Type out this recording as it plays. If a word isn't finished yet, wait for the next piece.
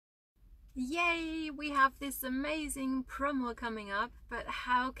Yay, we have this amazing promo coming up, but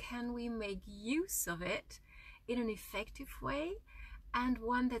how can we make use of it in an effective way and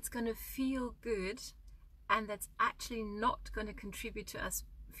one that's going to feel good and that's actually not going to contribute to us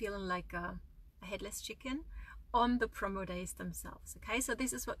feeling like a headless chicken on the promo days themselves. Okay, so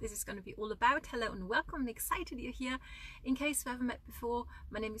this is what this is going to be all about. Hello and welcome. I'm excited you're here. In case we haven't met before,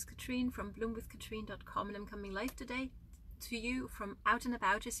 my name is Katrine from bloomwithkatrine.com, and I'm coming live today to you from out and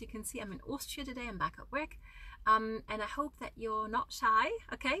about. As you can see, I'm in Austria today. I'm back at work, and I hope that you're not shy.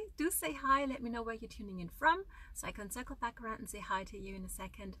 Okay, do say hi. Let me know where you're tuning in from, so I can circle back around and say hi to you in a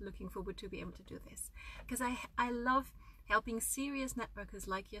second. Looking forward to be able to do this, because I love helping serious networkers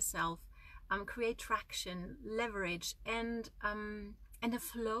like yourself create traction, leverage, and a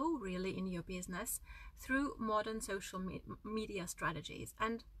flow really in your business through modern social media strategies.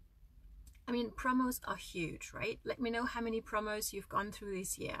 And I mean, promos are huge, right? Let me know how many promos you've gone through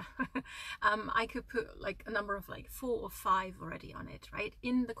this year. I could put like a number of like 4 or 5 already on it, right?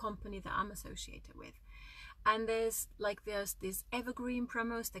 In the company that I'm associated with. And there's these evergreen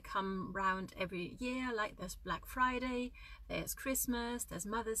promos that come round every year, like there's Black Friday, there's Christmas, there's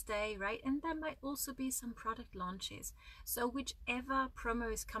Mother's Day, right? And there might also be some product launches. So whichever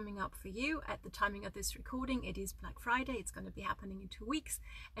promo is coming up for you at the timing of this recording, it is Black Friday. It's going to be happening in 2 weeks,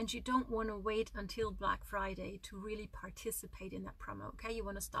 and you don't want to wait until Black Friday to really participate in that promo. Okay, you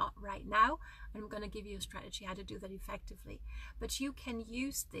want to start right now, and I'm going to give you a strategy how to do that effectively. But you can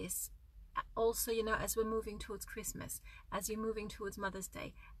use this also, you know, as we're moving towards Christmas, as you're moving towards Mother's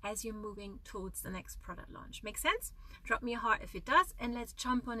Day, as you're moving towards the next product launch. Make sense? Drop me a heart if it does, and let's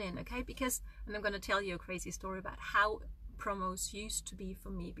jump on in, okay? And I'm going to tell you a crazy story about how promos used to be for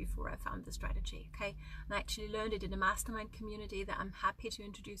me before I found the strategy, okay? And I actually learned it in a mastermind community that I'm happy to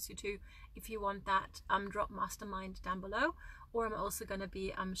introduce you to. If you want that, drop mastermind down below, or I'm also going to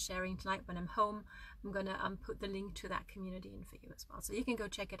be sharing tonight when I'm home. I'm going to put the link to that community in for you as well, so you can go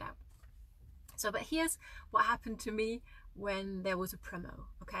check it out. So, but here's what happened to me when there was a promo,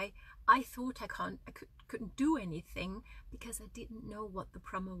 okay? I thought I couldn't do anything because I didn't know what the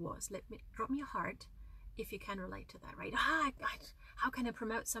promo was. Drop me a heart if you can relate to that, right? How can I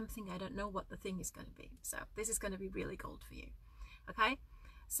promote something I don't know what the thing is going to be? So this is going to be really gold for you, okay?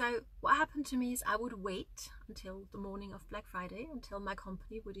 So what happened to me is I would wait until the morning of Black Friday, until my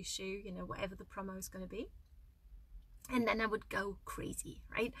company would issue, you know, whatever the promo is going to be. And then I would go crazy,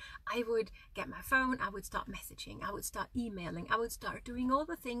 right? I would get my phone, I would start messaging, I would start emailing, I would start doing all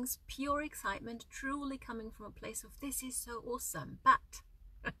the things, pure excitement, truly coming from a place of this is so awesome.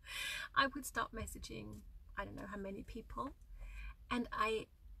 But I would start messaging, I don't know how many people, and I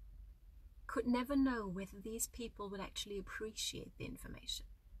could never know whether these people would actually appreciate the information,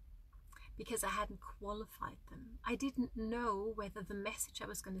 because I hadn't qualified them. I didn't know whether the message I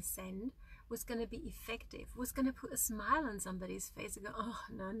was going to send was going to be effective, was going to put a smile on somebody's face and go, oh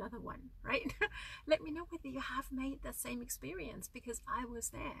no, another one, right? Let me know whether you have made that same experience, because I was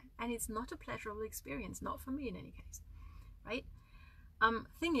there, and it's not a pleasurable experience, not for me in any case, right?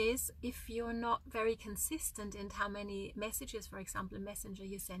 Thing is, if you're not very consistent in how many messages, for example, in Messenger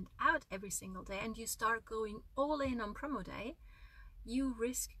you send out every single day, and you start going all in on promo day, you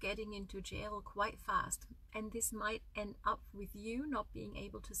risk getting into jail quite fast, and this might end up with you not being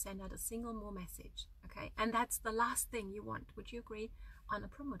able to send out a single more message, okay? And that's the last thing you want, would you agree, on a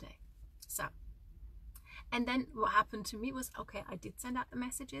promo day? So, and then what happened to me was, okay, I did send out the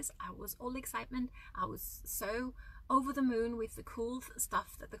messages, I was all excitement, I was so over the moon with the cool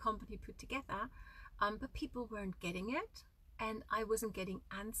stuff that the company put together, but people weren't getting it, and I wasn't getting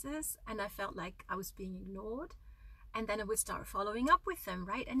answers, and I felt like I was being ignored. And then I would start following up with them,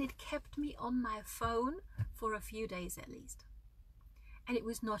 right? And it kept me on my phone for a few days at least. And it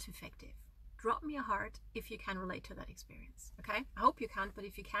was not effective. Drop me a heart if you can relate to that experience, okay? I hope you can't, but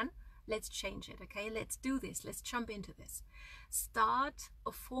if you can, let's change it, okay? Let's do this. Let's jump into this. Start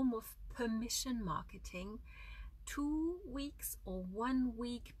a form of permission marketing 2 weeks or 1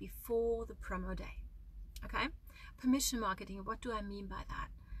 week before the promo day, okay? Permission marketing, what do I mean by that?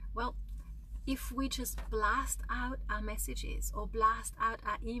 Well, if we just blast out our messages or blast out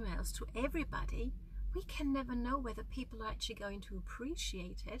our emails to everybody, we can never know whether people are actually going to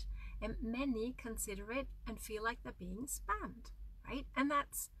appreciate it, and many consider it and feel like they're being spammed, right? And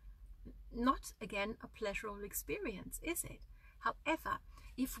that's not, again, a pleasurable experience, is it? However,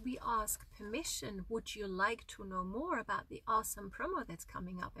 if we ask permission, would you like to know more about the awesome promo that's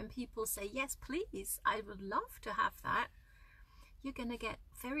coming up, and people say, yes, please, I would love to have that, you're going to get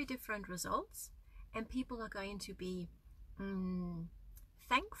very different results, and people are going to be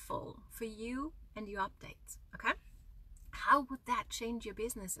thankful for you and your updates, okay? How would that change your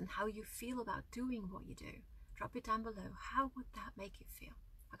business and how you feel about doing what you do? Drop it down below. How would that make you feel?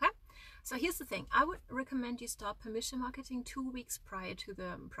 Okay, so here's the thing. I would recommend you start permission marketing 2 weeks prior to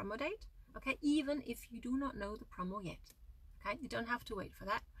the promo date. Okay, even if you do not know the promo yet. Okay, you don't have to wait for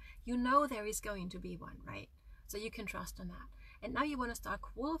that. You know there is going to be one, right? So you can trust on that. And now you want to start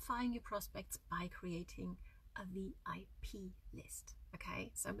qualifying your prospects by creating a VIP list.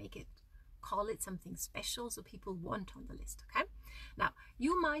 Okay, so call it something special so people want on the list. Okay, now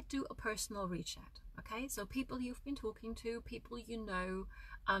you might do a personal reach out. Okay, so people you've been talking to, people you know,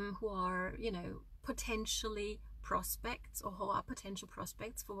 who are, you know, potentially prospects or who are potential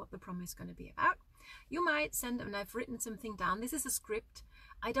prospects for what the promo is going to be about. You might send them, and I've written something down. This is a script.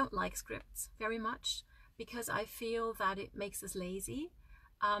 I don't like scripts very much because I feel that it makes us lazy.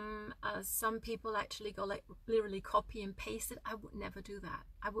 Some people actually go like literally copy and paste it. I would never do that.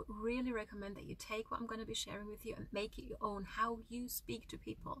 I would really recommend that you take what I'm going to be sharing with you and make it your own, how you speak to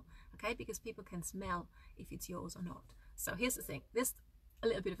people. Okay, because people can smell if it's yours or not. So here's the thing. This a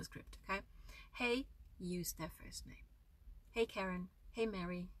little bit of a script. Okay, hey, use their first name. Hey Karen, hey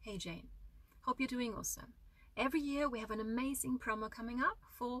Mary, hey Jane. Hope you're doing awesome. Every year we have an amazing promo coming up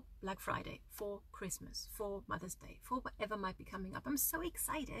for Black Friday, for Christmas, for Mother's Day, for whatever might be coming up. I'm so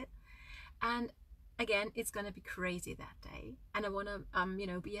excited. And again, it's going to be crazy that day. And I want to, you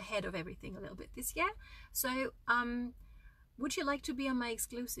know, be ahead of everything a little bit this year. So, would you like to be on my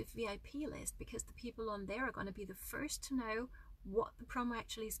exclusive VIP list? Because the people on there are going to be the first to know what the promo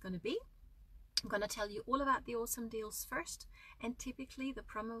actually is going to be. I'm going to tell you all about the awesome deals first, and typically the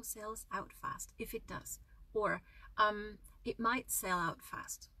promo sells out fast, if it does. Or it might sell out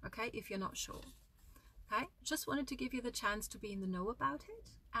fast, okay, if you're not sure. Okay, just wanted to give you the chance to be in the know about it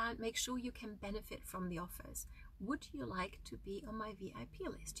and make sure you can benefit from the offers. Would you like to be on my VIP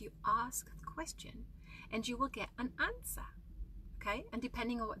list? You ask the question and you will get an answer. Okay, and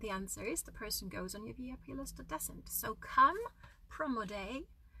depending on what the answer is, the person goes on your VIP list or doesn't. So come promo day,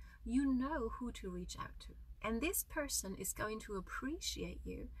 you know who to reach out to. And this person is going to appreciate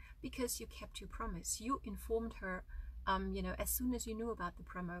you because you kept your promise. You informed her, you know, as soon as you knew about the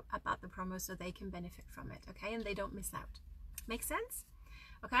promo, so they can benefit from it, okay? And they don't miss out. Make sense?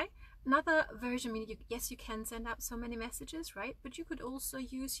 Okay. Another version, I mean, yes, you can send out so many messages, right? But you could also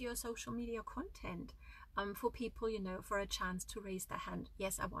use your social media content for people, you know, for a chance to raise their hand.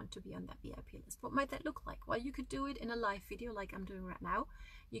 Yes, I want to be on that VIP list. What might that look like? Well, you could do it in a live video like I'm doing right now.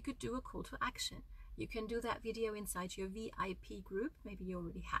 You could do a call to action. You can do that video inside your VIP group. Maybe you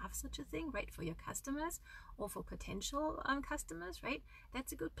already have such a thing, right? For your customers or for potential customers, right?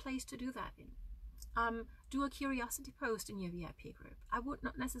 That's a good place to do that in. Do a curiosity post in your VIP group. I would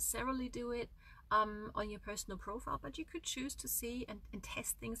not necessarily do it on your personal profile, but you could choose to see and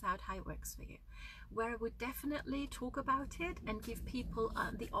test things out how it works for you. Where I would definitely talk about it and give people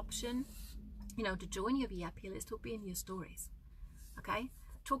the option, you know, to join your VIP list would be in your stories. Okay?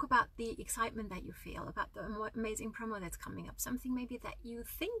 Talk about the excitement that you feel about the amazing promo that's coming up. Something maybe that you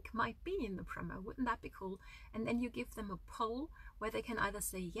think might be in the promo. Wouldn't that be cool? And then you give them a poll where they can either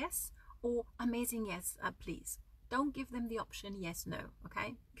say yes or amazing yes, please. Don't give them the option yes, no,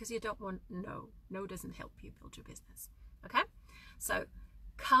 okay? Because you don't want no. No doesn't help you build your business, okay? So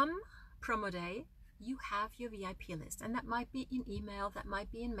come promo day, you have your VIP list, and that might be in email, that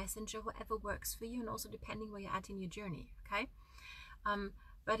might be in Messenger, whatever works for you, and also depending where you're at in your journey, okay?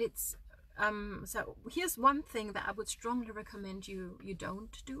 But it's so here's one thing that I would strongly recommend you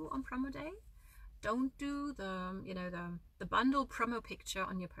don't do on promo day. Don't do the, you know, the bundle promo picture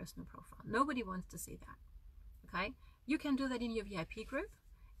on your personal profile. Nobody wants to see that. Okay, you can do that in your VIP group.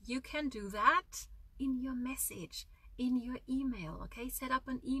 You can do that in your message, in your email. Okay, set up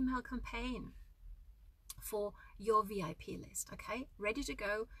an email campaign for your VIP list. Okay, ready to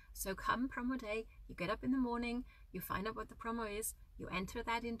go. So come promo day, you get up in the morning, you find out what the promo is, you enter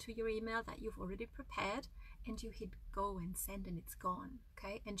that into your email that you've already prepared, and you hit go and send, and it's gone.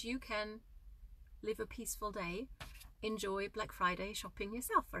 Okay, and you can live a peaceful day, enjoy Black Friday shopping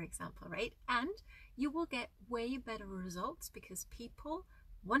yourself, for example, right? And you will get way better results because people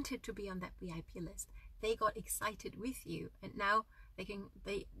wanted to be on that VIP list. They got excited with you, and now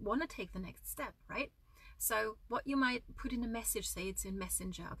they want to take the next step, right? So what you might put in a message, say it's in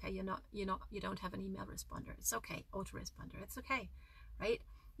Messenger, okay? You don't have an email responder. It's okay. Autoresponder. It's okay, right?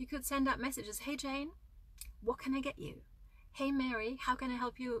 You could send out messages. Hey Jane, what can I get you? Hey Mary, how can I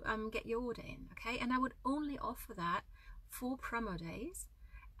help you get your order in? Okay, and I would only offer that for promo days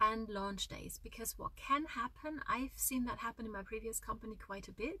and launch days, because what can happen, I've seen that happen in my previous company quite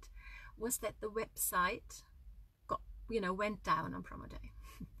a bit, was that the website went down on promo day.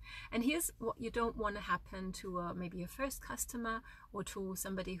 And here's what you don't want to happen to maybe a first customer or to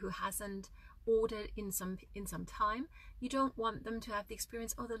somebody who hasn't ordered in some time. You don't want them to have the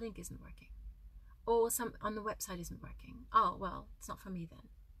experience, oh, the link isn't working, or some on the website isn't working. Oh, well, it's not for me then.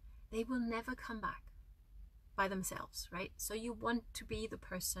 They will never come back by themselves, right? So you want to be the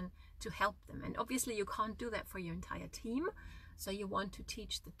person to help them. And obviously you can't do that for your entire team. So you want to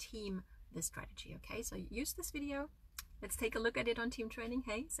teach the team this strategy, okay? So use this video. Let's take a look at it on team training.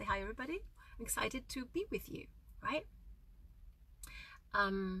 Hey, say hi everybody. I'm excited to be with you, right?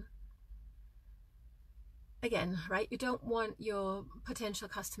 Again, right, you don't want your potential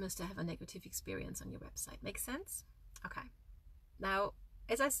customers to have a negative experience on your website. Make sense? Okay. Now,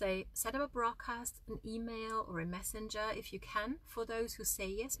 as I say, set up a broadcast, an email or a messenger if you can for those who say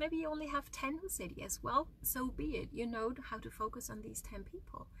yes. Maybe you only have 10 who said yes. Well, so be it. You know how to focus on these 10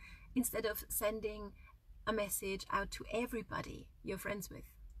 people instead of sending a message out to everybody you're friends with,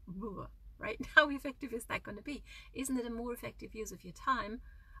 right? How effective is that going to be? Isn't it a more effective use of your time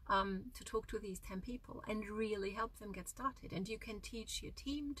to talk to these 10 people and really help them get started? And you can teach your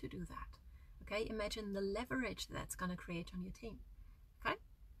team to do that, okay? Imagine the leverage that's going to create on your team, okay?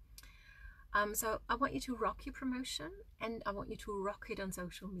 So I want you to rock your promotion, and I want you to rock it on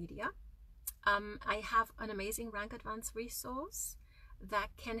social media. I have an amazing Rank Advanced resource that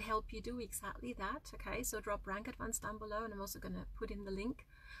can help you do exactly that, okay? So drop Rank Advanced down below, and I'm also going to put in the link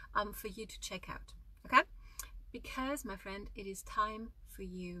for you to check out, okay? Because, my friend, it is time for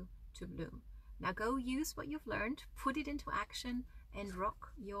you to bloom. Now go use what you've learned, put it into action, and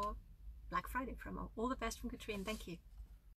rock your Black Friday promo. All the best from Katrine. Thank you.